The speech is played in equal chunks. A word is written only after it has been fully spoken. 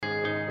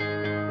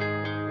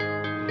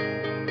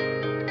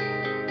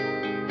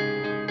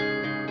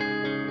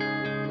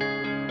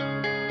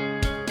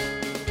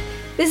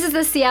This is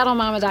the Seattle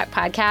Mama Doc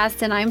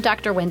podcast, and I'm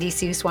Dr. Wendy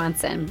Sue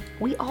Swanson.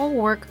 We all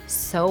work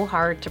so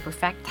hard to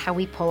perfect how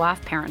we pull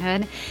off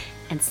parenthood,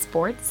 and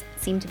sports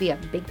seem to be a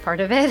big part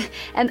of it.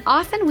 And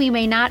often we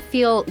may not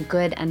feel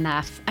good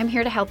enough. I'm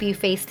here to help you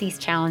face these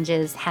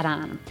challenges head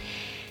on.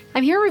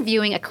 I'm here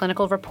reviewing a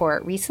clinical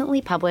report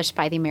recently published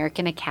by the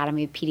American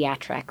Academy of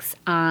Pediatrics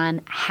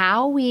on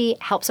how we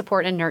help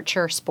support and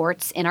nurture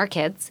sports in our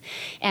kids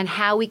and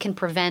how we can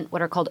prevent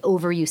what are called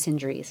overuse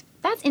injuries.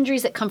 That's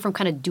injuries that come from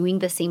kind of doing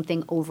the same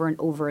thing over and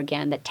over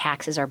again that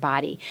taxes our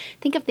body.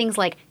 Think of things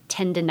like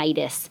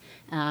tendinitis,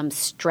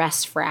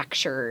 stress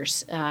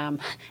fractures, and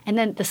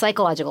then the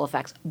psychological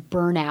effects,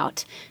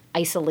 burnout,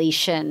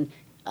 isolation,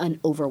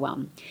 and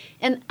overwhelm.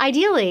 And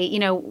ideally,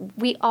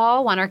 we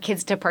all want our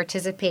kids to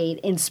participate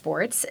in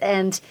sports,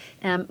 and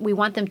we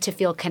want them to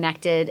feel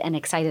connected and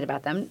excited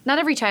about them. Not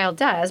every child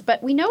does,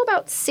 but we know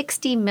about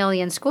 60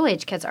 million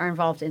school-age kids are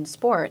involved in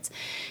sports.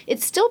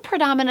 It's still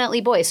predominantly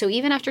boys, so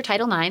even after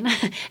Title IX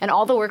and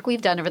all the work we've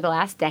done over the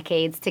last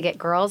decades to get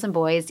girls and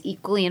boys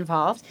equally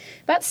involved,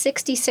 about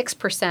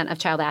 66% of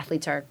child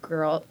athletes are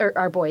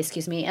boys,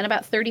 and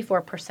about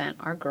 34%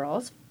 are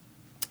girls.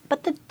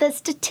 But the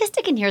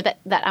statistic in here that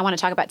I want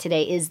to talk about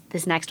today is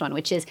this next one,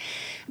 which is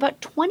about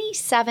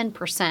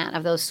 27%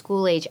 of those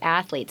school-age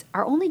athletes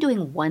are only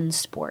doing one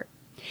sport.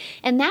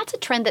 And that's a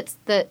trend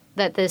that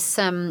this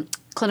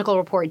clinical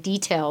report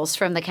details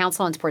from the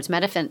Council on Sports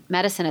Medicine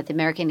at the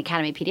American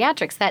Academy of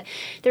Pediatrics, that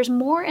there's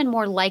more and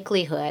more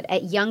likelihood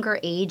at younger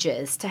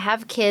ages to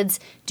have kids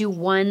do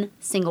one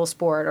single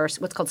sport or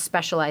what's called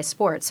specialized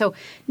sports. So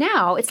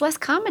now it's less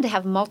common to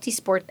have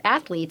multi-sport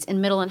athletes in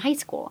middle and high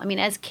school. I mean,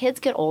 as kids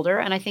get older,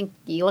 and I think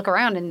you look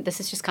around and this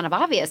is just kind of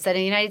obvious that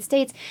in the United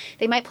States,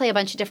 they might play a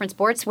bunch of different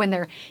sports when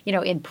they're,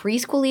 in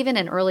preschool even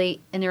and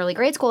in the early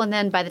grade school. And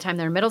then by the time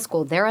they're in middle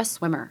school, they're a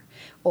swimmer,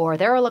 or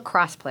they're a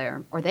lacrosse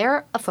player, or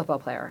they're a football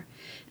player,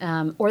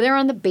 or they're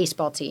on the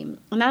baseball team.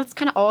 And that's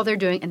kind of all they're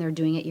doing, and they're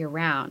doing it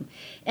year-round.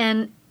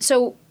 And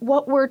so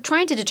what we're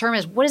trying to determine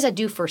is, what does that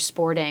do for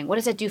sporting? What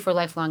does that do for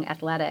lifelong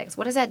athletics?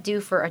 What does that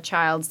do for a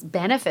child's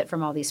benefit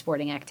from all these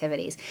sporting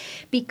activities?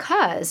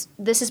 Because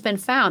this has been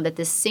found that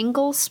this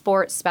single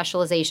sport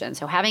specialization,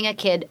 so having a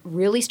kid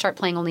really start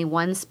playing only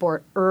one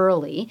sport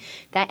early,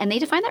 and they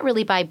define that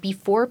really by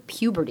before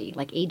puberty,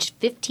 like age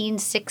 15,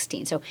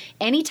 16. So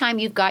anytime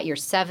you've got your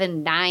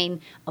 7,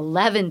 9,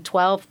 11,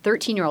 12,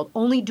 13-year-old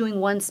only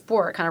doing one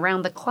sport kind of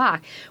around the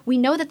clock, we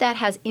know that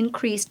has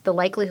increased the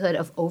likelihood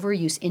of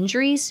overuse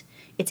injuries.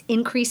 It's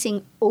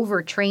increasing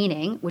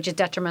overtraining, which is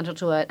detrimental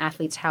to an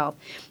athlete's health.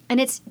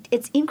 And it's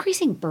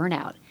increasing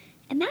burnout.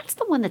 And that's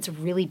the one that's a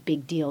really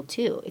big deal,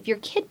 too. If your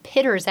kid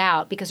pitters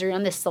out because they're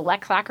on this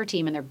select soccer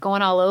team and they're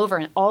going all over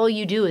and all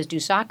you do is do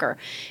soccer,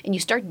 and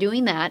you start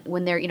doing that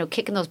when they're,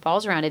 kicking those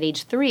balls around at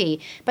age 3,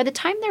 by the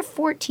time they're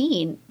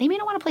 14, they may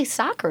not want to play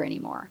soccer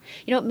anymore.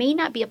 It may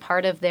not be a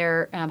part of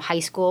their high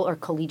school or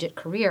collegiate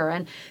career.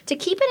 And to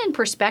keep it in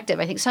perspective,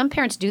 I think some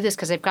parents do this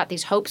because they've got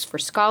these hopes for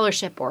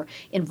scholarship or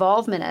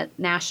involvement at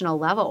national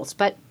levels.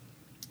 But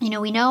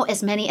we know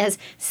as many as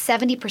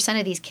 70%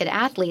 of these kid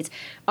athletes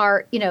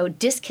are,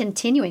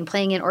 discontinuing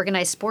playing in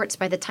organized sports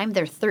by the time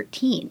they're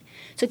 13.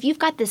 So if you've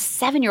got this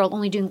 7-year-old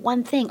only doing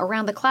one thing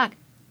around the clock,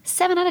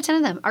 7 out of 10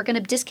 of them are going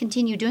to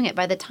discontinue doing it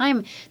by the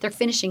time they're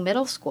finishing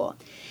middle school.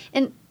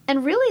 And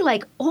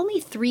really, only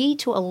 3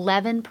 to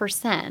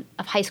 11%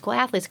 of high school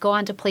athletes go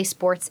on to play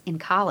sports in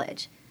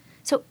college.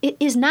 So it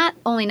is not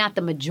only not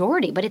the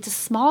majority, but it's a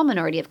small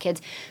minority of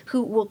kids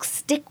who will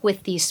stick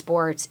with these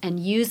sports and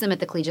use them at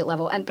the collegiate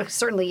level and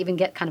certainly even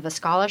get kind of a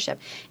scholarship.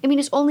 I mean,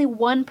 it's only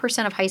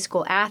 1% of high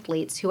school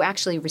athletes who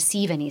actually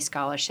receive any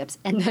scholarships.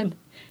 And then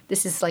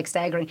this is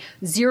staggering,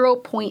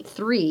 0.3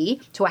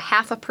 to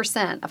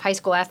 0.5% of high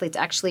school athletes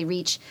actually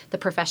reach the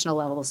professional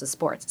levels of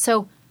sports.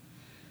 So,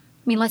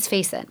 let's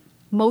face it,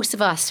 most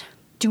of us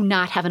do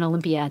not have an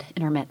Olympiad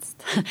in our midst,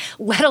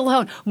 let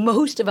alone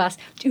most of us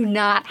do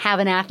not have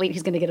an athlete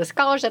who's going to get a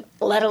scholarship,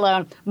 let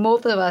alone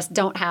most of us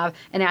don't have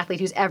an athlete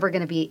who's ever going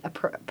to be a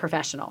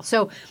professional.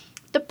 So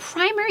the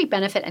primary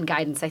benefit and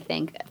guidance, I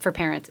think, for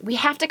parents, we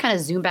have to kind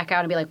of zoom back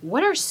out and be like,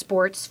 what are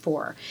sports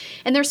for?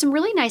 And there's some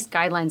really nice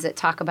guidelines that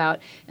talk about,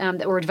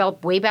 that were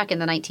developed way back in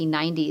the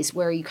 1990s,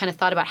 where you kind of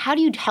thought about how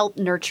do you help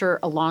nurture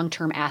a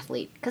long-term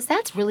athlete? Because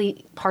that's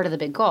really part of the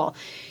big goal.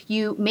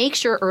 You make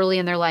sure early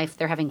in their life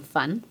they're having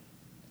fun.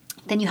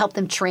 Then you help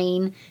them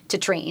train to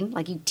train,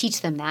 like you teach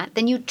them that.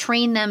 Then you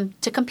train them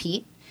to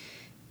compete.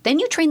 Then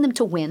you train them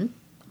to win,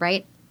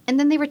 right? And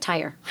then they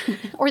retire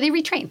or they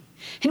retrain.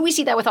 And we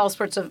see that with all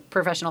sorts of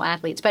professional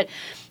athletes. But,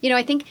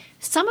 I think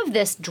some of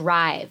this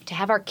drive to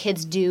have our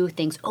kids do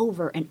things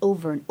over and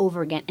over and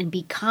over again and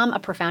become a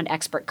profound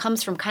expert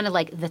comes from kind of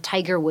like the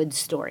Tiger Woods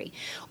story,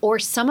 or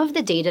some of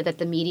the data that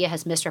the media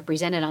has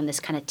misrepresented on this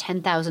kind of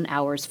 10,000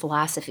 hours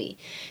philosophy.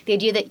 The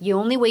idea that the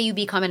only way you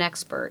become an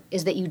expert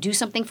is that you do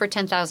something for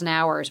 10,000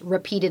 hours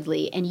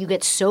repeatedly and you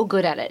get so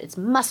good at it. It's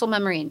muscle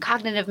memory and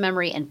cognitive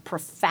memory and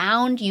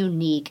profound,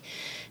 unique,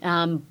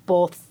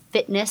 both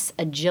fitness,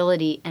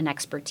 agility, and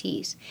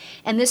expertise.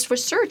 And this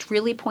research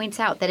really points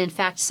out that, in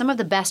fact, some of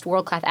the best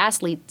world-class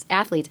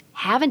athletes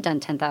haven't done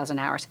 10,000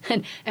 hours.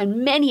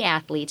 And many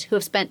athletes who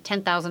have spent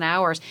 10,000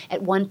 hours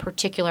at one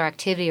particular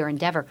activity or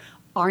endeavor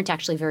aren't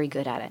actually very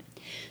good at it.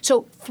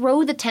 So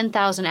throw the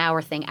 10,000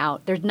 hour thing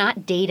out. There's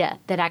not data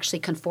that actually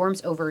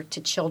conforms over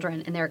to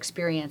children and their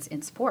experience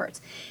in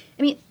sports.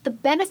 I mean, the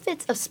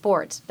benefits of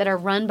sports that are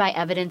run by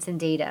evidence and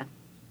data,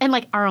 and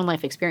like our own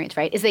life experience,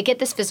 right, is they get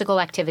this physical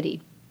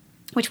activity,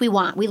 which we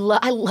want.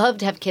 I love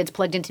to have kids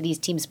plugged into these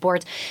team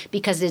sports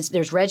because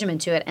there's regimen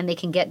to it and they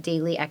can get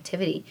daily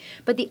activity.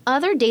 But the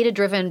other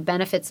data-driven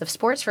benefits of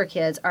sports for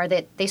kids are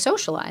that they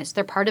socialize.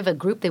 They're part of a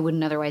group they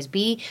wouldn't otherwise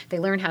be. They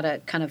learn how to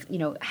kind of,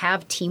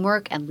 have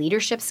teamwork and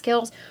leadership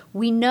skills.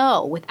 We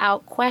know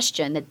without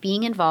question that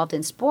being involved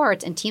in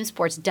sports and team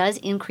sports does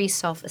increase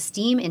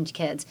self-esteem in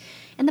kids.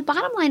 And the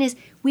bottom line is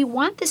we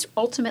want this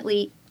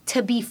ultimately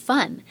to be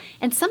fun.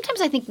 And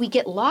sometimes I think we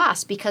get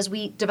lost because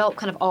we develop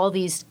kind of all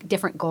these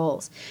different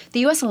goals. The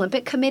U.S.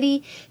 Olympic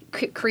Committee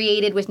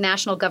created with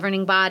national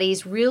governing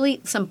bodies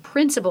really some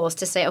principles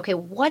to say, okay,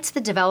 what's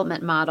the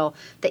development model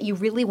that you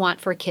really want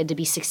for a kid to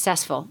be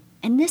successful?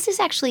 And this is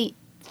actually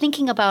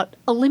thinking about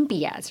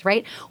Olympiads,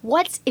 right?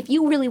 If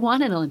you really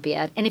want an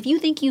Olympiad, and if you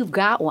think you've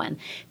got one,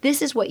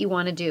 this is what you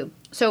want to do.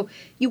 So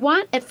you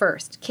want, at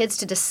first, kids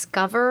to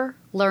discover,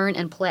 learn,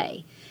 and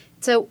play.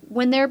 So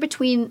when they're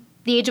between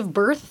the age of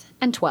birth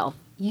and 12,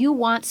 you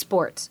want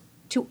sports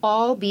to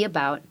all be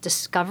about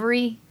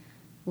discovery,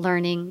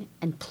 learning,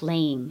 and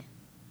playing.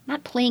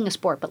 Not playing a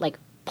sport, but like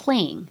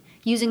playing,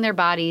 using their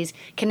bodies,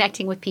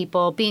 connecting with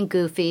people, being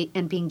goofy,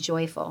 and being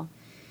joyful.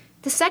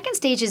 The second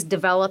stage is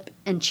develop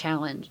and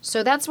challenge.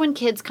 So that's when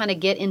kids kind of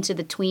get into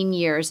the tween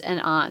years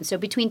and on. So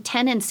between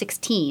 10 and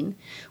 16,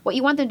 what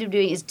you want them to do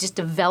is just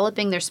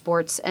developing their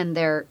sports and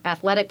their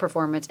athletic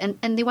performance, and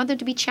they want them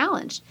to be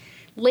challenged.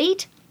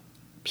 Late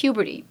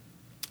puberty,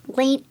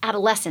 late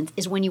adolescence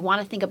is when you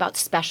want to think about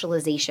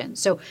specialization.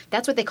 So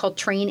that's what they call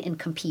train and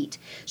compete.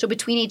 So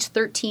between age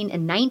 13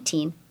 and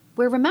 19,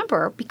 where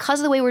remember,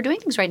 because of the way we're doing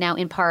things right now,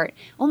 in part,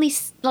 only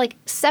like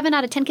 7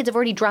 out of 10 kids have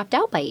already dropped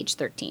out by age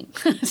 13.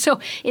 So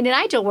in an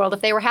ideal world,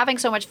 if they were having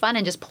so much fun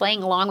and just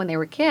playing along when they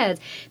were kids,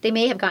 they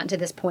may have gotten to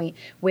this point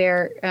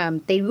where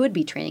they would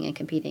be training and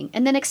competing.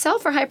 And then excel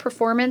for high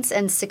performance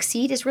and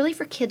succeed is really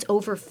for kids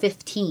over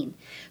 15,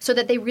 so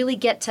that they really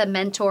get to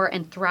mentor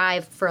and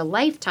thrive for a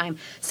lifetime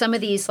some of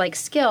these like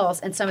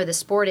skills and some of the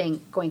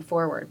sporting going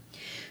forward.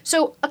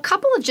 So a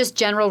couple of just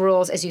general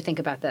rules as you think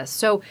about this.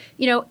 So,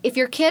 if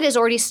your kid is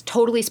already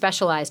totally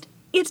specialized,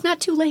 it's not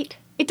too late.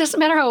 It doesn't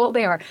matter how old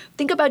they are.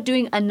 Think about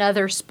doing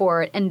another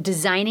sport and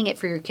designing it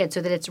for your kids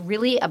so that it's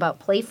really about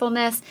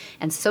playfulness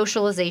and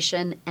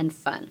socialization and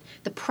fun.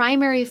 The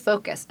primary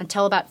focus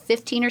until about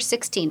 15 or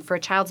 16 for a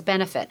child's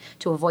benefit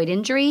to avoid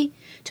injury,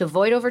 to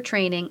avoid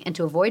overtraining, and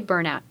to avoid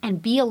burnout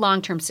and be a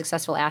long-term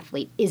successful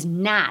athlete is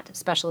not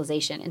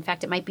specialization. In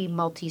fact, it might be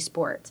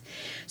multi-sports.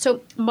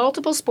 So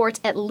multiple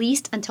sports, at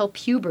least until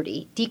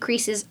puberty,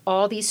 decreases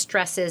all these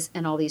stresses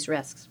and all these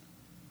risks.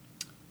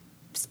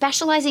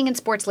 Specializing in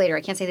sports later,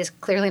 I can't say this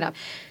clearly enough,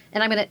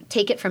 and I'm going to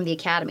take it from the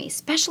academy.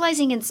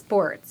 Specializing in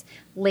sports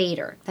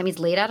later, that means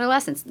late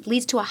adolescence,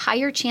 leads to a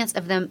higher chance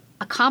of them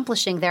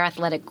accomplishing their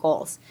athletic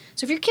goals.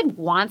 So if your kid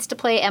wants to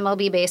play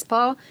MLB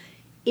baseball,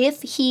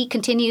 if he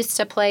continues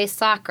to play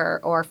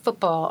soccer or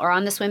football or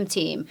on the swim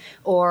team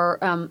or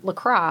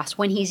lacrosse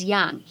when he's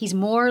young, he's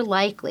more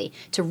likely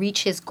to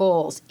reach his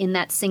goals in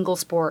that single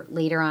sport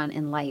later on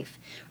in life.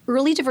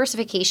 Early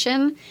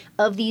diversification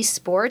of these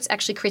sports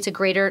actually creates a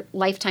greater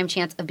lifetime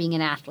chance of being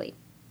an athlete.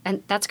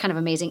 And that's kind of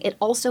amazing. It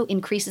also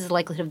increases the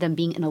likelihood of them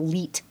being an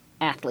elite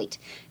athlete.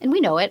 And we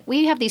know it.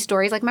 We have these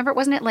stories. Like, remember,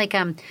 wasn't it like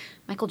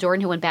Michael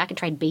Jordan who went back and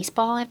tried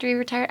baseball after he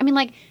retired? I mean,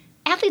 like,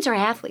 athletes are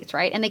athletes,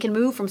 right? And they can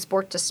move from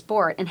sport to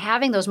sport. And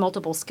having those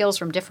multiple skills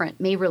from different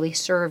may really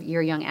serve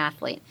your young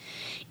athlete.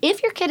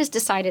 If your kid has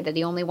decided that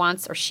he only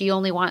wants or she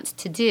only wants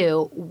to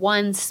do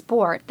one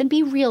sport, then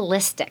be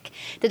realistic.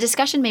 The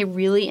discussion may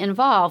really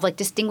involve like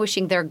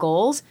distinguishing their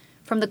goals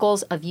from the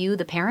goals of you,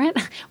 the parent,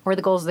 or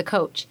the goals of the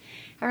coach.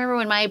 I remember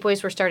when my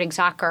boys were starting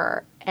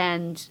soccer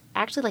and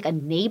actually like a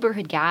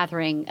neighborhood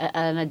gathering, a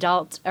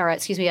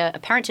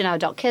parent to now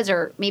adult kids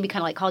or maybe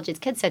kind of like college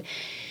age kids said,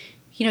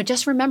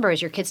 just remember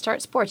as your kids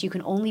start sports, you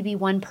can only be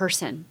one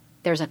person.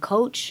 There's a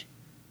coach,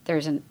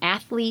 there's an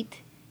athlete,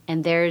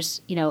 and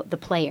there's, the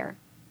player.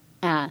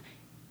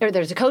 Or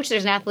there's a coach,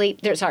 there's an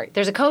athlete, there's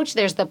a coach,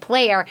 there's the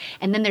player,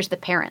 and then there's the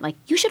parent. Like,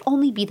 you should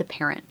only be the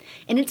parent.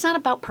 And it's not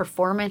about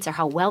performance or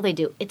how well they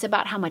do. It's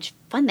about how much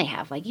fun they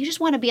have. Like, you just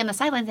want to be on the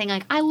sideline saying,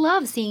 like, I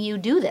love seeing you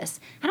do this.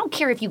 I don't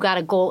care if you got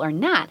a goal or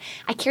not.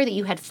 I care that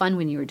you had fun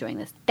when you were doing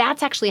this.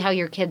 That's actually how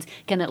your kid's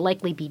going to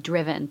likely be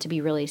driven to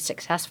be really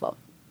successful.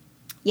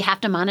 You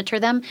have to monitor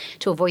them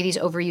to avoid these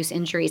overuse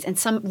injuries. And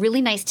some really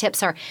nice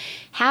tips are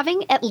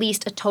having at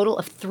least a total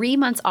of 3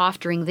 months off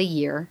during the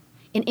year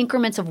in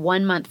increments of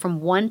 1 month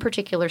from one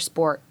particular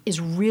sport is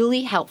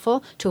really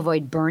helpful to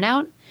avoid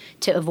burnout,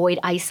 to avoid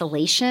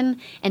isolation,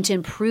 and to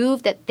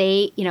improve that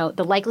the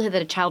likelihood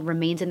that a child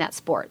remains in that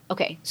sport.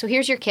 Okay, so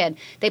here's your kid.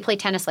 They play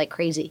tennis like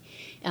crazy.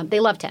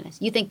 They love tennis.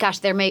 You think, gosh,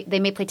 they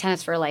may play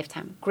tennis for a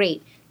lifetime.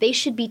 Great. They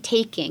should be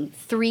taking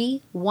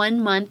 3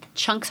 1-month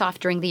chunks off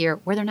during the year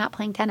where they're not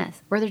playing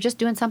tennis, where they're just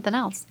doing something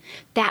else.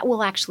 That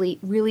will actually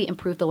really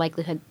improve the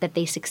likelihood that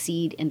they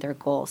succeed in their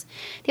goals.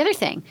 The other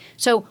thing,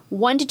 so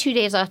 1 to 2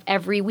 days off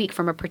every week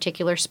from a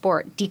particular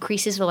sport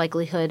decreases the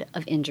likelihood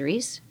of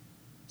injuries.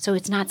 So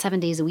it's not 7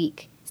 days a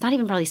week. It's not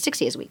even probably 6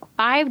 days a week.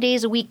 5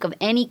 days a week of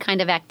any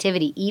kind of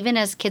activity, even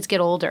as kids get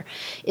older,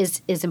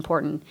 is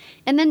important.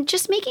 And then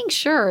just making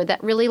sure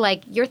that really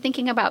you're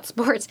thinking about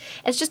sports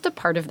as just a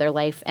part of their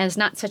life, as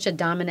not such a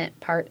dominant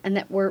part, and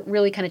that we're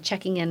really kind of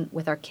checking in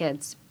with our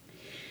kids.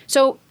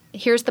 So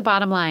here's the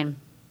bottom line.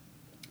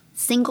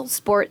 Single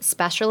sport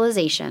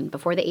specialization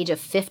before the age of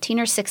 15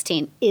 or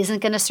 16 isn't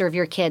going to serve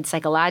your kids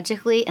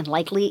psychologically, and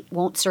likely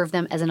won't serve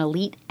them as an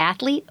elite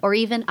athlete or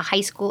even a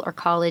high school or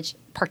college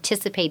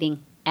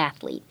participating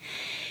athlete.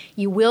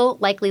 You will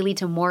likely lead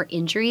to more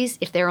injuries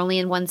if they're only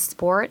in one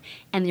sport,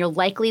 and you'll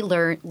likely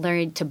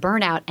learn to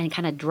burn out and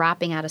kind of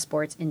dropping out of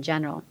sports in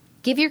general.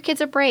 Give your kids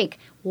a break.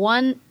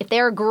 If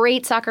they're a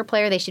great soccer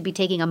player, they should be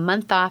taking a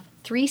month off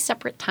 3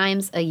 separate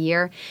times a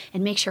year,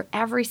 and make sure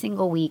every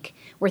single week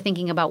we're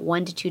thinking about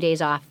 1 to 2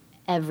 days off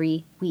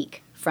every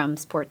week from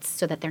sports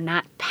so that they're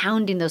not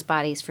pounding those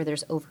bodies for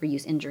those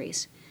overuse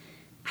injuries.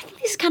 I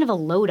think this is kind of a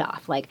load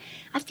off.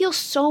 I feel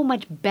so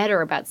much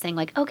better about saying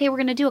okay, we're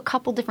going to do a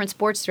couple different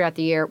sports throughout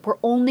the year. We're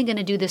only going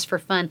to do this for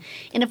fun.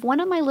 And if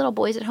one of my little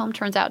boys at home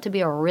turns out to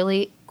be a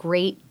really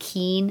great,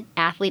 keen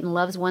athlete and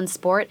loves one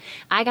sport,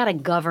 I got to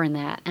govern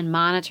that and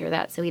monitor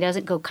that so he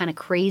doesn't go kind of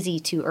crazy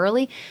too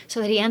early, so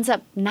that he ends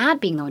up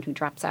not being the one who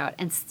drops out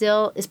and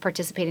still is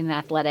participating in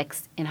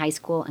athletics in high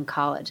school and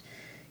college.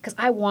 Because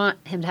I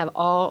want him to have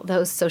all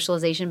those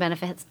socialization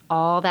benefits,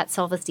 all that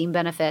self-esteem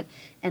benefit,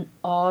 and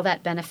all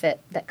that benefit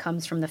that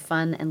comes from the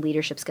fun and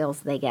leadership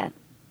skills they get.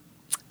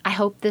 I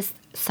hope this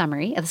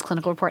summary of this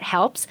clinical report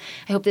helps.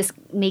 I hope this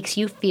makes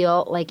you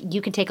feel like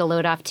you can take a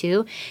load off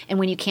too. And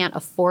when you can't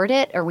afford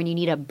it, or when you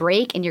need a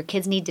break and your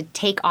kids need to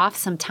take off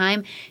some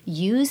time,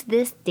 use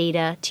this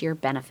data to your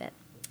benefit.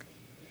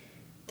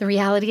 The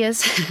reality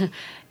is,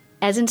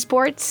 as in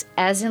sports,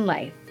 as in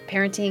life,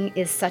 parenting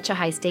is such a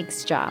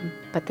high-stakes job,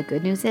 but the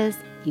good news is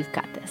you've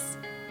got this.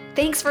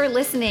 Thanks for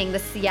listening. The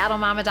Seattle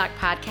Mama Doc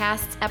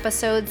podcast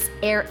episodes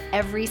air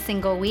every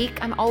single week.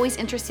 I'm always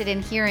interested in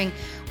hearing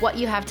what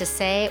you have to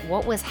say,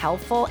 what was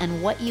helpful,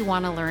 and what you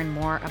want to learn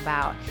more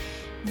about.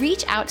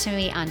 Reach out to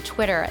me on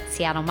Twitter at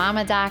Seattle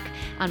Mama Doc,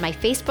 on my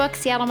Facebook,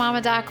 Seattle Mama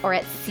Doc, or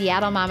at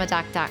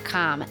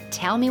seattlemamadoc.com.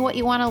 Tell me what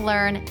you want to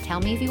learn, tell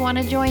me if you want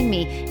to join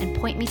me, and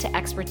point me to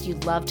experts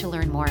you'd love to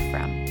learn more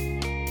from.